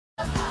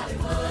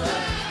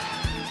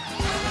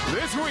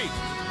week,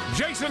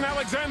 Jason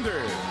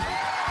Alexander,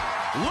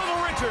 Little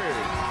Richard,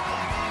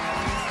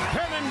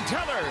 Penn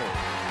Teller.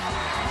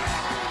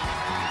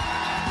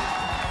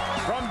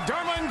 From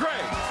Dharma and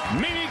Greg,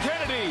 Mimi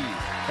Kennedy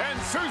and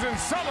Susan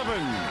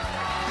Sullivan.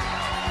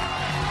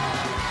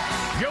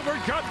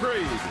 Gilbert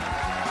Gottfried.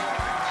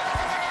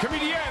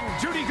 Comedian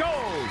Judy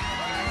Gold.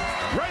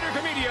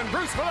 Writer-comedian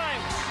Bruce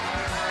Valanche.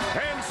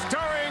 And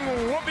starring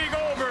Whoopi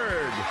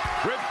Goldberg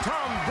with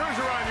Tom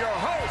Bergeron, your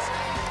host,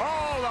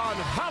 all on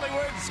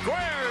Hollywood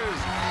Squares.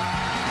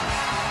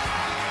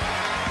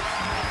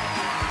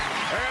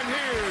 And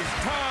here's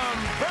Tom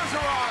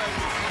Bergeron.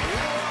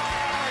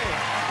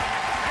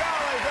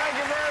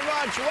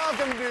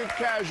 Welcome to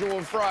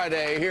Casual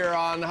Friday here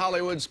on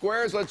Hollywood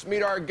Squares. Let's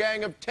meet our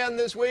gang of 10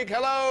 this week.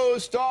 Hello,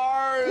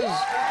 stars.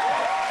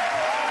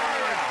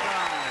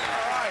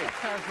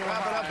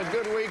 Wrapping up a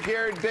good week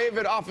here.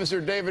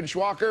 Officer David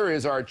Schwacher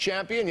is our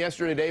champion.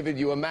 Yesterday, David,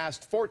 you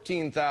amassed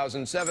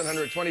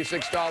 $14,726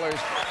 in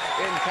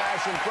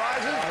cash and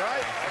prizes,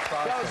 right?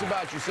 Tell us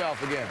about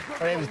yourself again.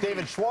 My name is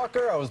David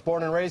Schwacher. I was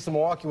born and raised in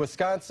Milwaukee,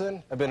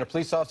 Wisconsin. I've been a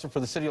police officer for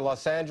the city of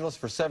Los Angeles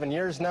for 7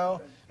 years now.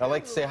 And I'd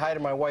like to say hi to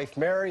my wife,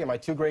 Mary, and my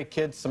two great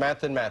kids,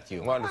 Samantha and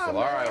Matthew. Wonderful.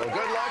 All right. Well,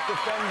 good luck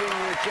defending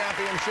your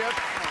championship.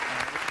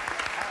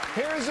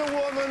 Here's a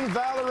woman,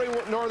 Valerie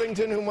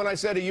Northington, whom when I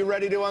said, are you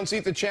ready to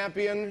unseat the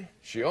champion?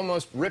 She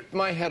almost ripped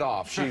my head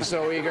off. She's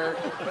so eager.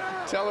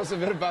 Tell us a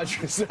bit about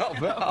yourself,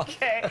 Val.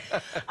 Okay.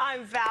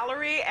 I'm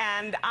Valerie,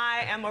 and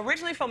I am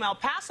originally from El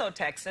Paso,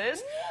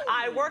 Texas.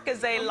 I work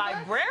as a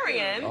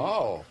librarian.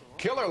 Oh,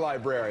 killer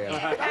librarian.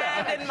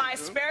 And in my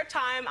spare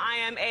time, I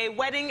am a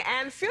wedding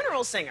and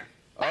funeral singer.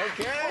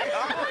 Okay.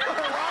 All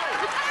right.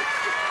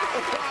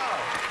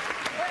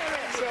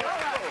 So,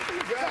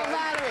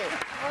 Valerie,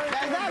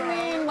 does that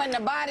mean when the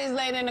body's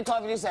laid in the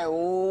coffin, you say,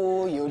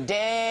 ooh, you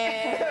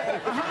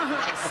dead,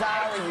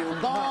 sorry you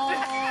gone?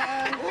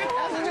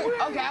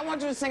 Okay, I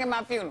want you to sing at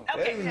my funeral.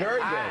 Okay. This is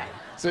very good. Right.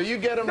 So you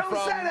get them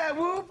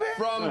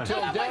from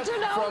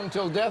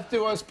till death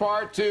do us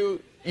part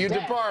to you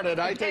departed.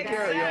 I take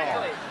care of you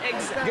all.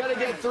 Exactly. You got to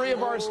get 3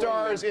 of our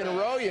stars in a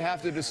row. You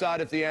have to decide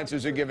if the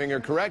answers they're giving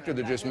are correct or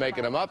they're just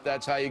making them up.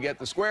 That's how you get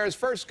the squares.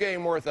 First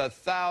game worth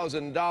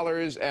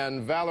 $1,000.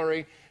 And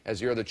Valerie,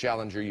 as you're the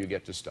challenger, you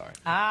get to start.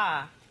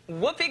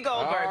 Whoopi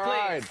Goldberg, all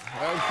right. please.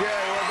 Okay,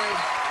 Whoopi.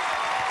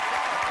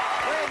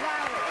 Wait,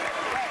 Valerie.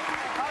 Wait,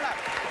 hold up.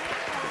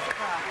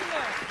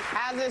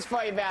 How's this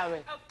for you,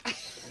 Valerie?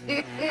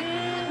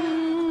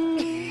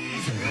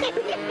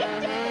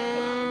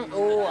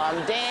 Ooh,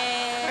 I'm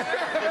dead.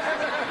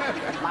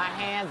 My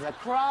hands are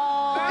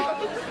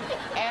crossed.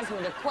 Ask me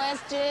the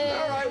question.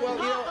 All right, well,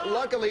 you know,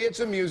 luckily it's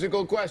a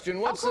musical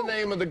question. What's the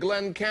name of the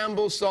Glenn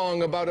Campbell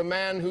song about a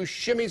man who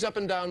shimmies up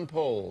and down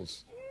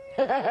poles?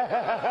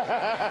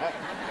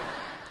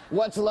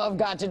 What's love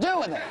got to do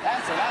with it?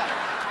 That's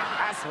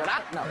what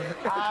I know.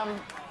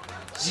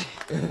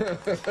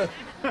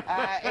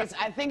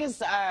 I think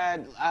it's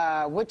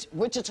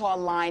Wichita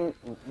Line.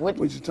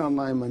 Wichita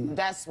Lineman.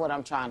 That's what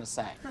I'm trying to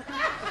say.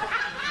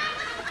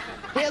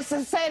 Yes,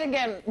 say it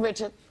again,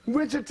 Richard.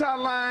 Wichita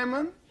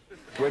Lineman.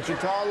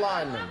 Wichita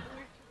lineman.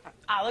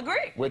 I'll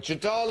agree.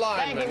 Wichita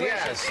lineman. Thank you,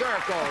 Yes,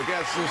 circle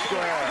gets the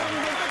square.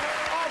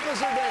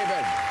 Officer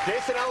David.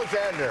 Jason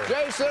Alexander.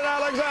 Jason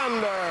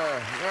Alexander.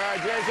 All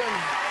right, Jason.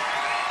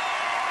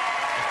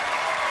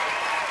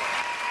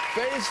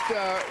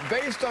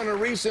 Based on a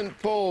recent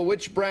poll,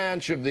 which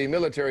branch of the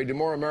military do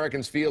more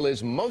Americans feel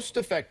is most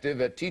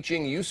effective at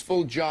teaching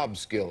useful job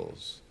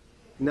skills?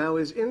 Now,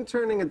 is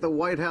interning at the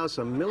White House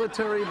a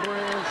military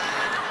branch?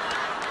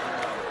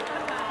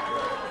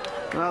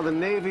 Well, the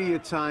Navy, you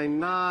tie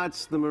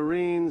knots. The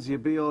Marines, you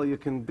be all you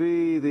can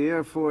be. The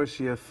Air Force,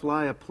 you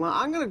fly a plane.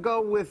 I'm going to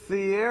go with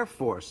the Air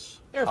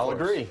Force. Air Force. I'll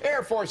agree.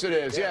 Air Force it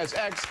is. Yes,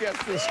 X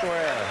gets the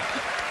square.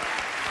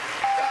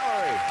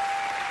 Valerie.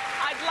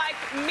 I'd like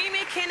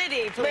Mimi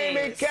Kennedy, please.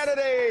 Mimi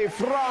Kennedy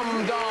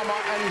from Dharma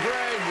and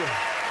Greg.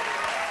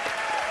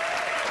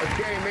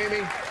 Okay,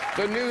 Mimi.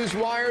 The news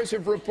wires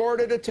have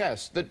reported a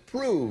test that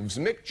proves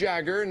Mick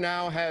Jagger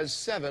now has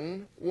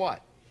 7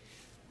 what?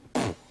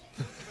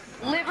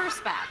 Liver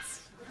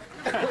spats.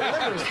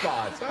 Liver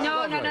spots.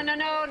 Oh,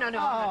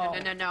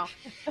 No.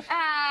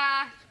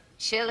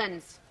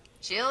 Chillins.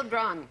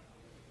 Children.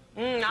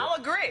 I'll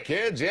agree.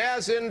 Kids,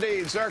 yes,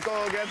 indeed.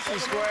 Circle gets the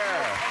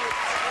square.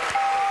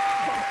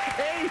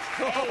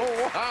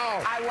 Oh,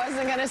 wow. I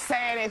wasn't going to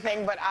say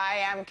anything, but I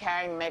am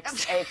carrying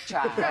Mick's 8th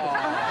child.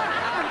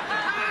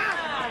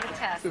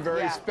 It's a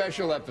very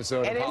special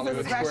episode It of is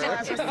Hollywood a special Square.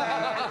 episode.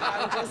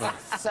 I'm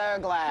just so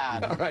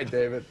glad. All right,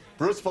 David.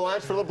 Bruce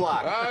Valanche for the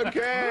block.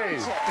 Okay.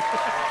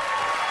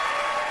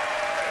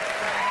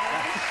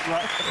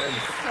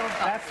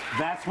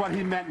 That's what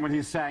he meant when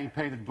he sang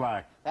Painted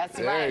Black. That's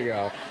There right. you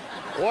go.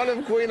 One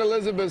of Queen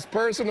Elizabeth's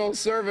personal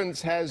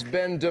servants has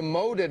been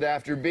demoted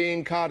after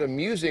being caught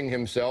amusing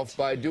himself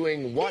by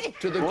doing what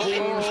to the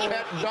Queen's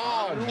pet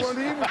dogs?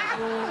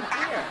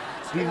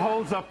 He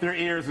holds up their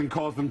ears and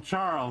calls them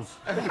Charles.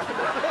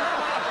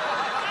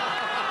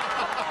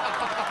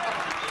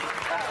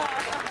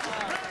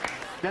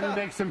 Then he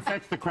makes him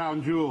fetch the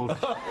crown jewels.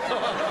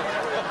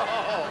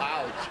 Oh,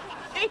 ouch.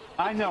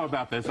 I know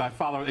about this. I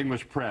follow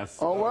English press.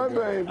 Oh, my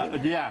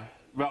baby. Yeah.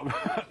 Well,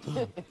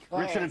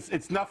 Richard,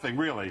 it's nothing,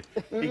 really.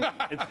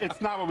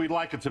 It's not what we'd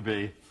like it to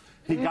be.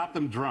 He got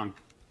them drunk.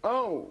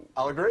 Oh.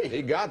 I'll agree.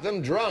 He got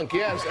them drunk.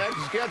 Yes, X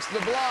gets the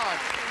block.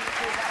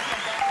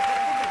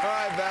 All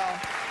right, Val.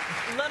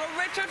 Little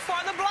Richard for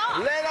the block.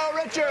 Little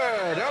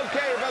Richard.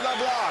 Okay, for the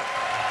block.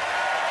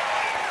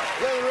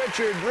 Little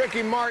Richard,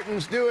 Ricky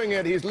Martin's doing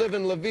it. He's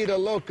living La Vida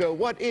Loca.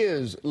 What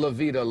is La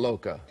Vida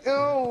Loca?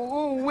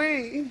 Oh,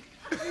 we.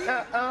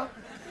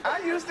 I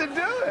used to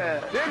do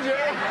it. Did you?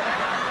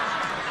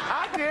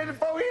 I did it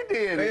before he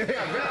did it.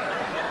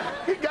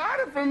 He got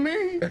it from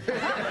me.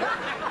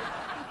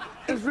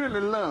 It's really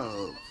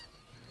love.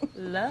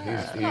 Love.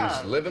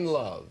 He's living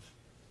love.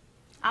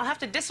 I'll have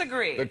to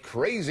disagree. The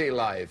crazy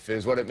life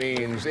is what it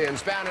means in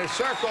Spanish.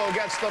 Circle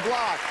gets the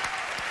block.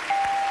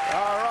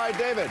 All right,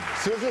 David.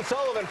 Susan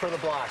Sullivan for the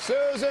block.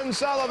 Susan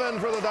Sullivan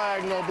for the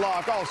diagonal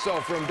block,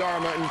 also from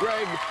Dharma and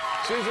Greg.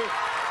 Susan,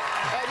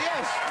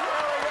 yes,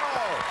 there we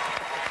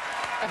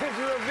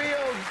go.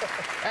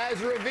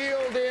 As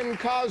revealed in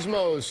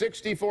Cosmos,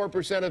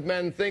 64% of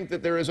men think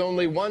that there is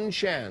only one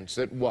chance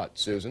at what,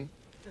 Susan?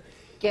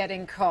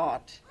 Getting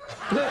caught.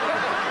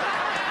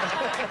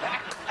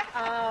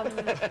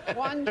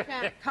 One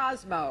chance,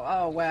 Cosmo.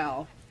 Oh,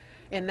 well.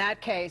 In that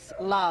case,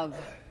 love.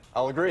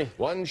 I'll agree.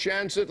 One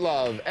chance at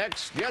love.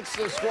 X gets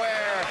the square.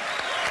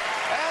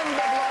 And the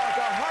block.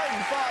 A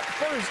hard-fought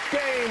first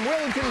game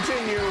will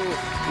continue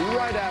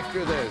right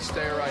after this.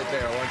 Stay right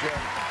there, won't you?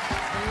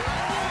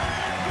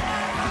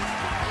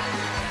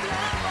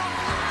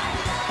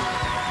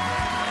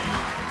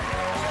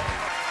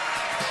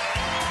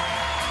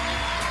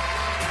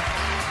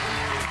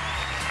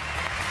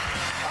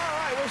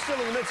 Still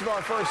in the midst of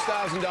our first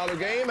 $1,000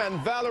 game, and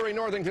Valerie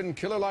Northington,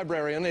 killer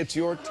librarian, it's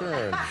your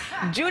turn.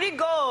 Judy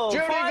Gold.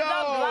 Judy for the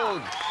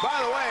Gold! block.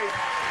 By the way,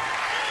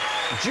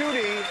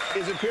 Judy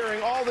is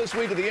appearing all this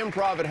week at the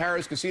Improv at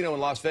Harrah's Casino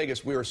in Las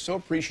Vegas. We are so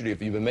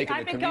appreciative you've been making the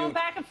I've been commute going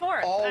back and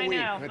forth. all I week.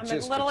 know. I'm It's a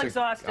little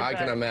exhausted. I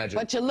can imagine.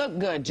 But you look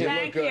good, Judy.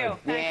 Thank you.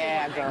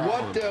 Yeah,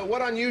 girl.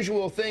 What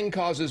unusual thing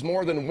causes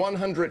more than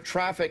 100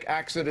 traffic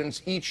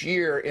accidents each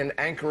year in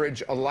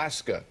Anchorage,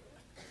 Alaska?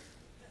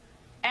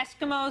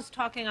 Eskimos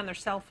talking on their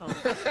cell phones.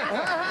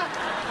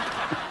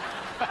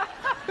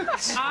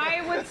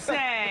 I would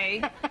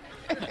say,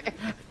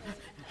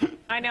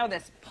 I know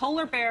this,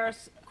 polar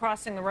bears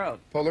crossing the road.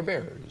 Polar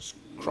bears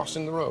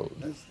crossing the road.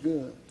 That's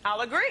good.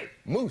 I'll agree.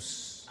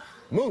 Moose.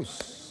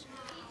 Moose.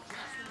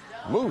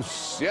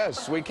 Moose.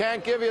 Yes, we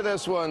can't give you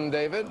this one,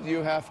 David.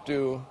 You have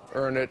to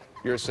earn it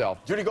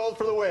yourself. Judy Gold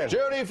for the win.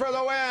 Judy for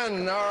the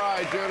win. All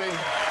right, Judy.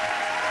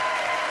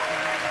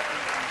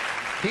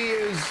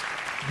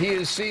 He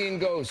is seeing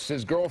ghosts.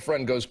 His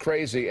girlfriend goes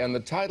crazy, and the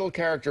title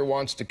character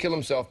wants to kill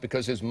himself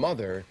because his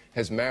mother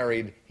has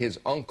married his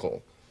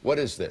uncle. What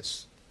is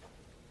this?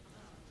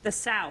 The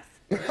South.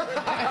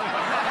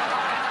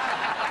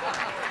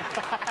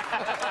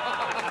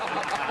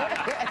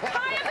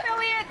 Hi,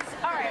 affiliates.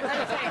 All right,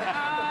 let's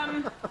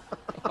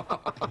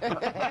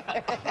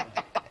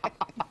see.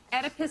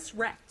 Oedipus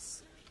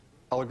Rex.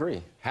 I'll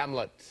agree.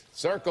 Hamlet.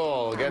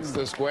 Circle gets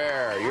the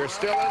square. You're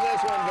still in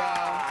this one,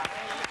 Val.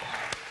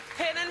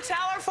 Penn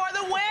Teller for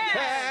the win.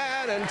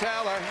 Penn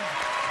Teller.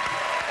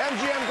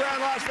 MGM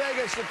Grand Las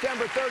Vegas,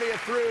 September 30th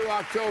through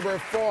October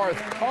 4th.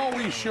 Oh,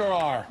 we sure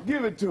are.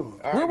 Give it to him.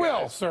 We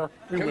will, sir.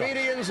 We will.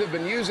 Comedians have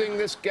been using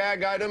this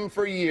gag item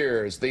for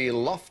years. The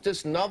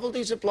Loftus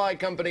Novelty Supply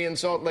Company in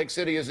Salt Lake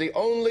City is the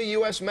only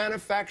U.S.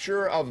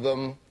 manufacturer of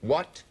them.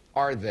 What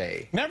are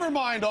they? Never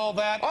mind all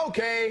that.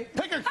 Okay.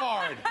 Pick a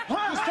card.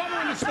 Just tell me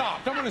when to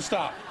stop. Tell me when to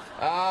stop.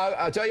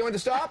 I'll tell you when to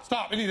stop.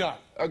 Stop. Anytime.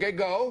 Okay,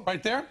 go.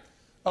 Right there.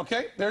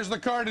 Okay, there's the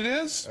card it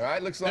is. All right,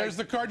 looks like... There's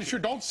the card. You sure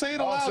don't say it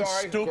Oh, aloud,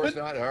 sorry. stupid. Of course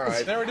not. All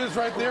right. There it is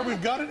right there. We've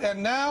got it.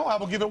 And now I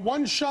will give it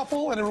one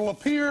shuffle, and it will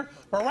appear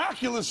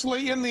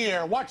miraculously in the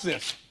air. Watch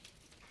this.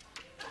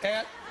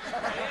 And...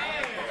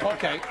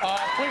 Okay,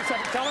 wait a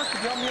second. Teller,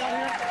 could you help me out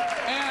here?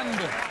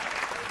 And...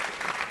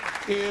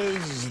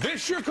 Is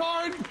this your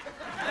card?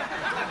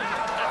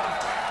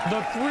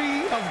 The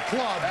three of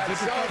clubs. That's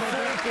so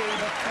freaky.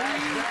 The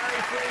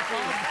three of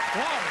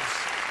clubs.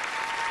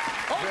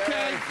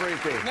 Okay. Very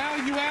freaky. Now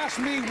you asked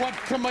me what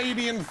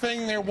comedian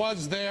thing there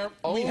was there.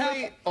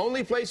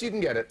 Only place you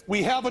can get it.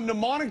 We have a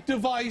mnemonic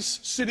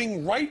device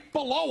sitting right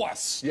below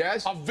us.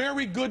 Yes. A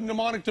very good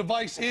mnemonic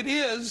device. It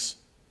is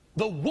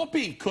the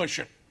whoopee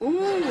cushion. Ooh,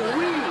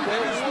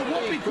 There's the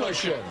whoopee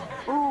cushion.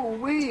 Ooh,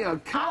 we a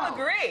cow. I'll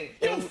agree.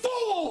 You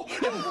fool!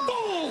 You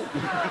fool!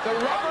 The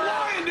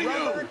lying to you.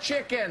 rubber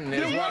chicken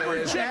is what it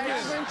is. chicken.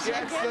 X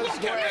gets the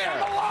Look at me, I'm square.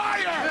 a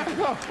liar!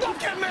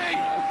 Look at me! I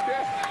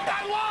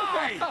lie!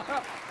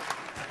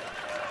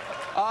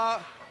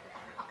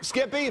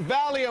 Skippy,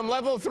 Valium,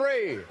 level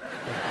 3.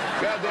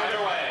 God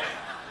damn it.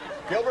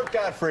 Gilbert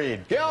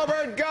Gottfried.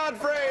 Gilbert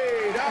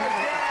Gottfried.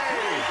 Okay.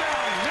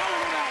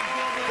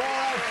 For a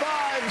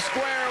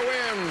 5-square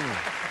win.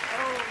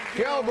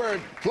 Gilbert,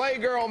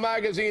 Playgirl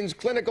magazine's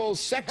clinical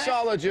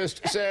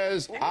sexologist,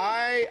 says,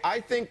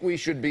 I think we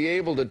should be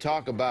able to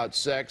talk about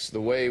sex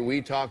the way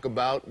we talk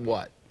about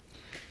what?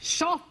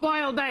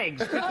 Soft-boiled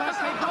eggs, because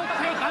they don't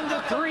take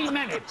under 3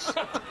 minutes.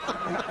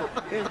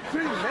 In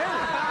 3 minutes?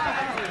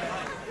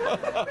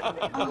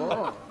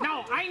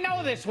 No, I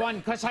know this one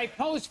because I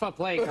posed for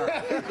Playgirl.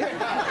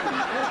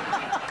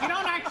 You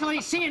don't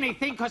actually see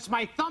anything because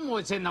my thumb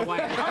was in the way.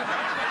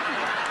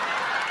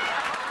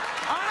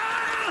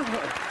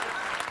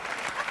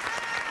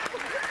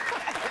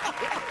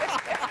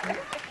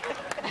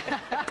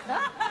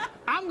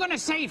 I'm gonna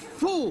say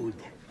food.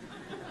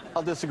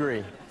 I'll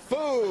disagree.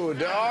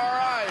 Food. All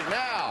right.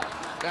 Now,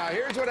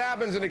 here's what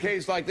happens in a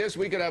case like this.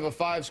 We could have a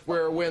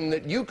 5-square win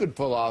that you could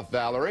pull off,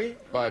 Valerie,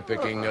 by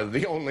picking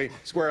the only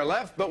square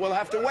left. But we'll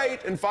have to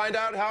wait and find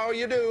out how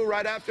you do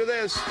right after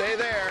this. Stay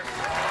there.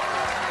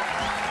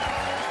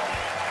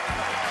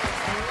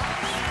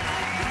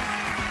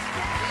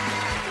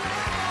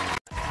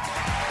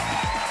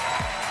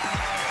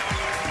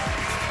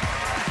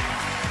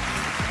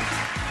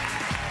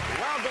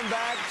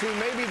 To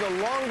maybe the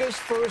longest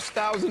first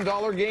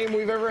 $1,000 game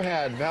we've ever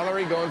had.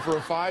 Valerie going for a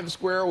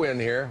 5-square win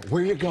here.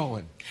 Where you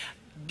going?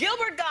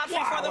 Gilbert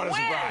Gottfried for the win.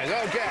 Surprise.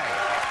 Okay.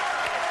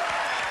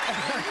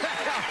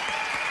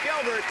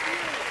 Gilbert,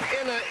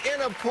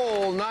 in a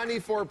poll,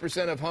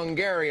 94% of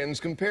Hungarians,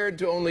 compared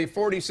to only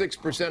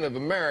 46% of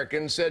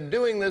Americans, said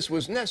doing this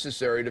was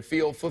necessary to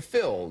feel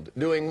fulfilled.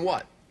 Doing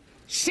what?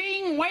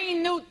 Seeing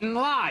Wayne Newton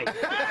live.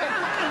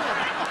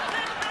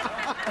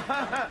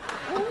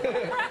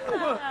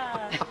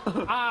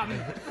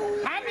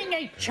 Having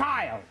a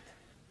child.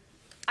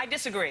 I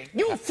disagree.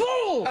 You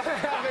fool!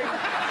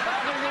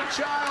 having a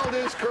child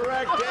is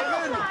correct,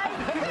 David.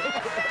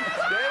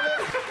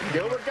 David?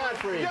 Gilbert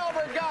Gottfried.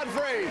 Gilbert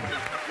Gottfried.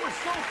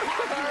 All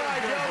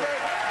right, Gilbert.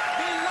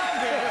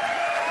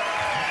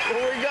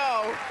 Here we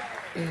go.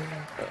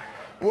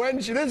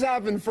 This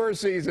happened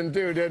first season,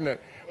 too, didn't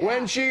it? Yeah.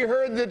 When she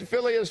heard that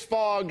Phileas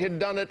Fogg had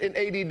done it in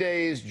 80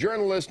 days,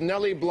 journalist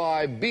Nellie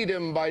Bly beat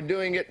him by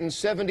doing it in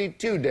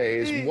 72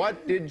 days.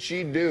 What did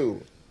she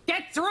do?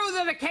 Get through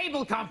to the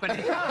cable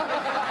company. No,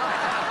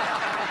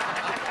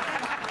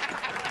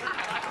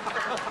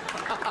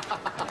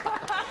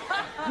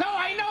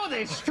 I know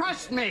this.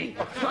 Trust me.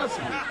 Trust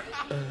me.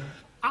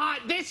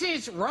 This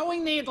is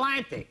Rowing the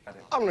Atlantic.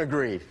 I'm gonna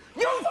agree.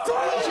 You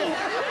fool!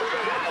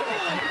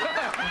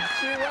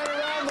 She went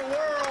around the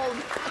world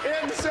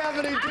in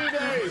 72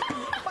 days.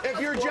 If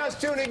you're just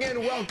tuning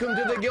in, welcome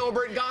to the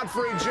Gilbert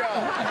Gottfried Show.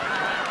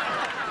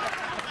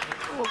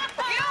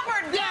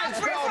 Gilbert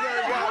Gottfried for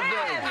the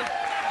win.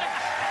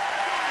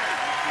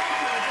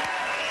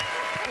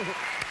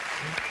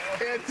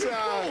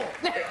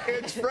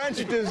 Its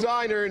French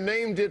designer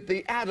named it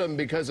the Atom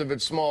because of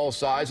its small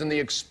size and the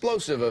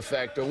explosive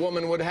effect a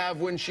woman would have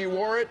when she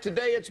wore it.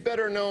 Today, it's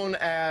better known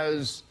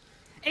as...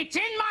 It's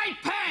in my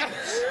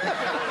pants!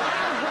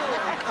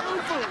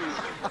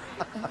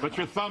 But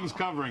your thumb's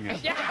covering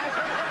it. Yeah. In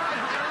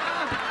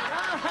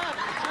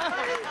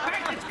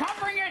fact, it's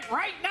covering it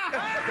right now.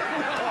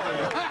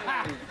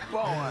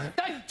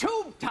 The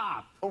tube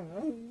top.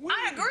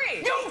 I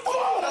agree. You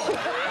fool!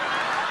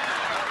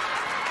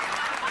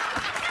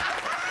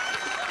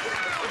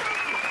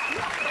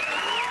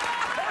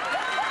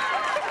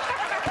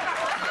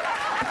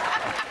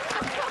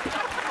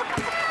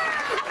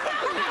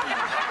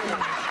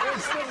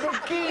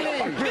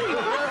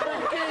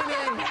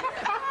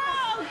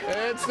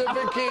 It's the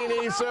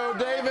bikini. So,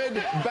 David,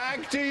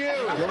 back to you.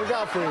 Gilbert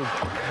Gottfried.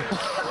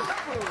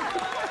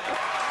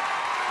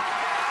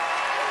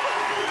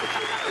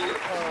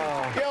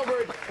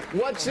 Gilbert,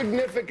 what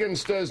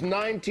significance does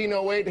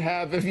 1908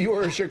 have if you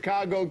were a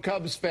Chicago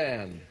Cubs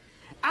fan?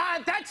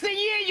 That's the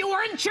year you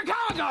were in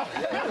Chicago.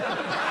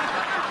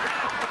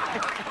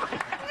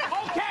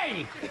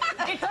 Okay,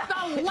 it's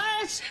the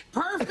last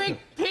perfect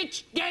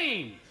pitch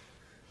game.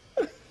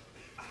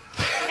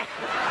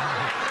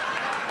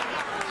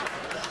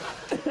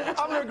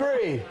 I'm gonna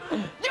agree.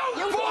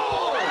 You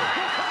fool!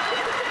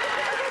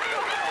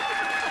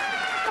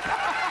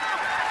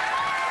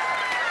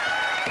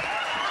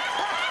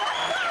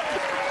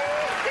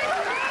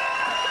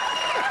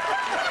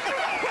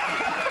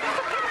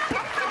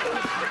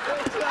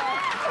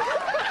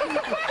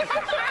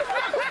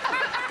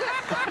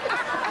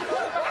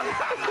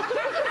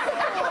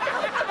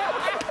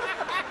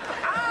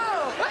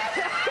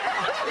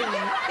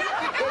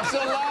 It's the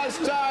last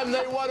time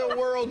they won a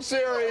World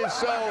Series,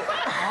 so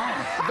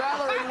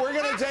Valerie, we're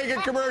going to take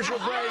a commercial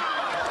break,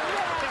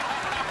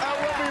 and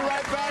we'll be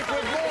right back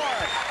with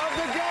more of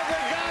the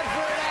Gilbert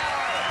Gottfried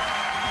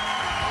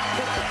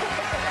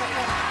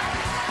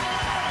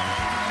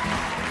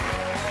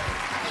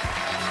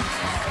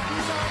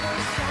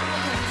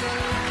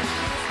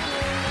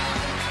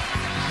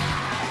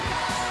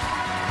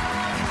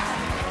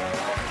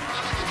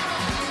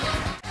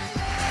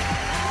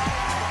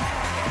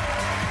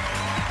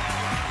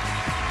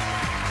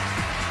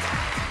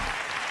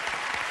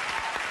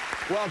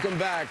Welcome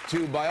back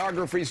to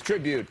Biography's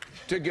tribute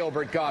to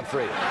Gilbert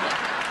Gottfried.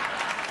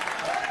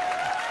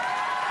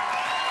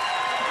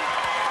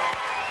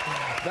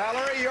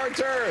 Valerie, your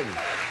turn.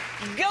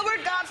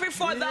 Gilbert Gottfried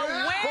for the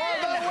win. For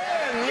the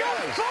win,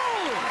 yes. All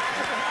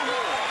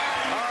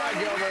right,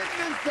 Gilbert.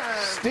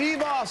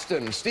 Steve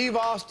Austin. Steve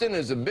Austin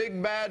is a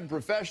big, bad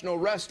professional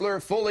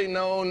wrestler fully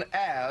known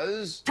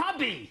as...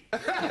 Tubby.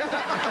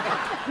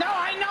 No,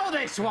 I know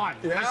this one.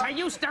 Because I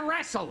used to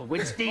wrestle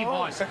with Steve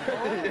Austin.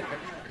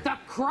 The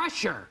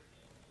Crusher.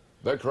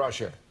 The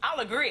Crusher. I'll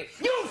agree.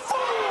 You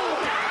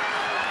fool!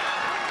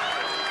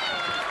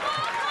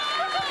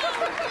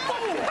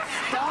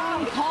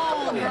 Stone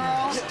Cold,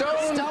 girl.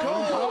 Stone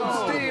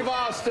Cold Steve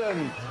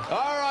Austin.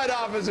 All right,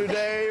 Officer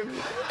Dave.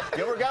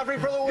 Gilbert Gottfried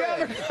for the win.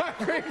 Gilbert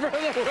Gottfried for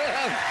the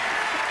win.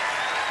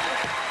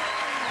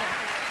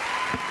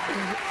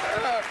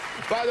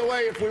 By the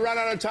way, if we run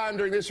out of time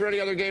during this or any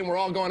other game, we're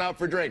all going out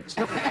for drinks.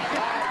 The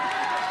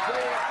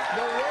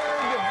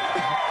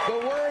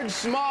word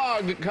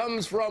smog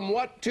comes from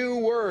what two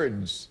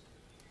words?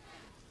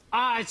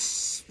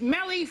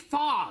 Smelly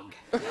fog.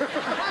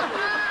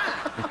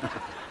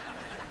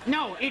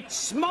 No, it's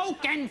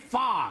smoke and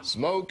fog.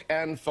 Smoke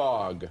and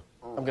fog.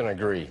 I'm going to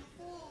agree.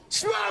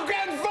 Smoke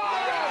and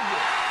fog!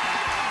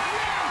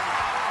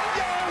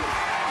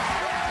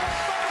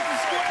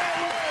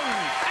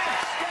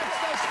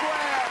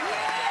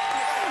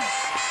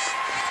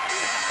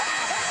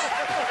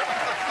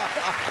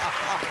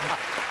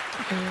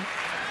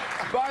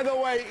 By the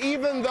way,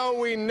 even though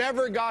we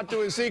never got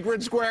to a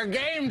secret square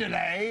game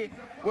today,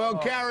 we'll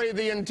carry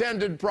the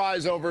intended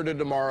prize over to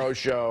tomorrow's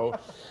show.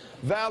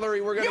 Valerie,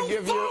 we're going to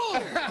give you...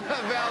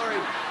 Valerie,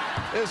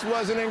 this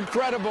was an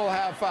incredible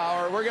half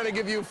hour. We're going to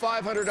give you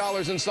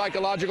 $500 in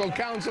psychological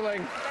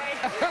counseling.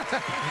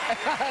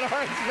 At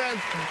our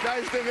expense.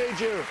 Nice to meet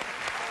you.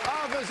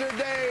 Officer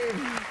Dave,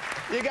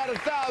 you got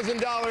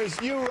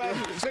 $1,000. You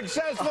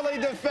successfully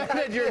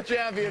defended your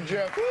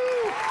championship.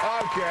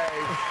 Okay.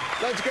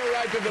 Let's go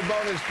right to the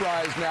bonus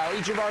prize now.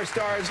 Each of our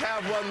stars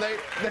have one. They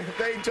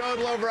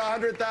total over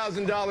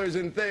 $100,000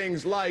 in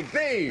things like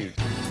these.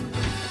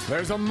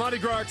 There's a Mardi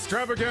Gras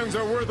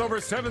extravaganza worth over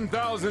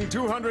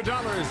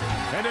 $7,200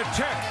 and a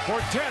check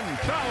for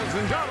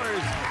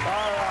 $10,000.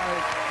 All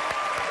right.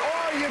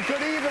 Or you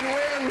could even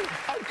win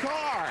a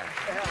car.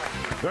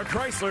 The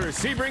Chrysler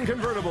Sebring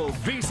convertible,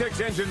 V6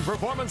 engine,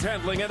 performance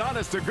handling, and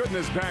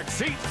honest-to-goodness back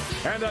seat,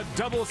 and a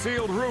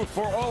double-sealed roof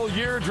for all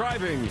year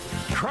driving.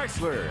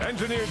 Chrysler,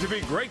 engineered to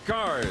be great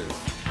cars.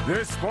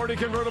 This sporty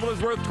convertible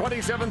is worth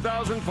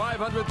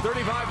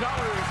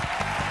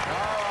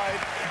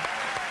 $27,535.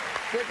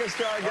 Pick a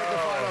star, get the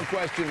final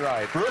question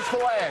right. Bruce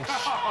Valanche.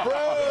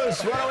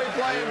 Bruce, what are we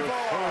playing for?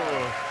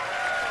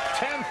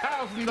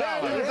 $10,000.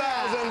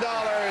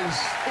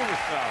 $10,000.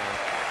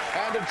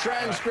 And a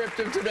transcript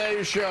of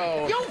today's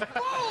show. You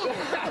fool!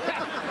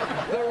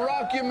 The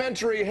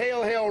rockumentary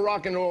Hail, Hail,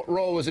 Rock and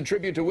Roll was a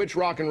tribute to which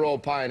rock and roll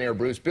pioneer,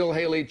 Bruce? Bill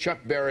Haley, Chuck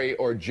Berry,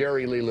 or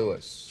Jerry Lee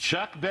Lewis?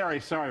 Chuck Berry.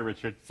 Sorry,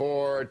 Richard.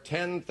 For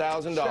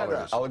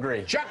 $10,000. I'll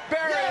agree. Chuck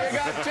Berry, you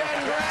got 10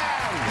 grand.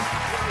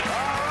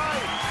 All right.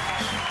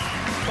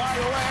 By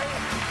the way,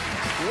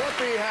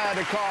 Whoopi had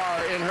a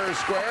car in her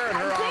square, in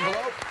her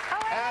envelope.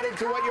 Added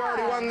to what you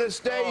already won this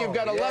day, you've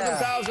got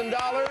 $11,000,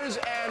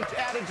 and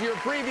added to your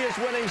previous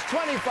winnings,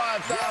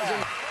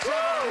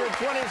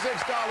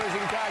 $25,726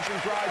 in cash and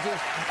prizes.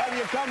 And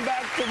you come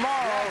back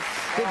tomorrow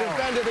to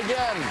defend it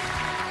again.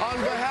 On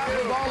behalf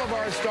of all of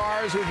our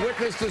stars who've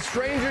witnessed the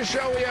strangest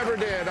show we ever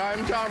did,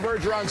 I'm Tom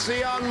Bergeron. See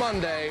you on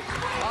Monday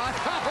on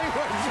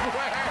Hollywood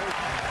Square.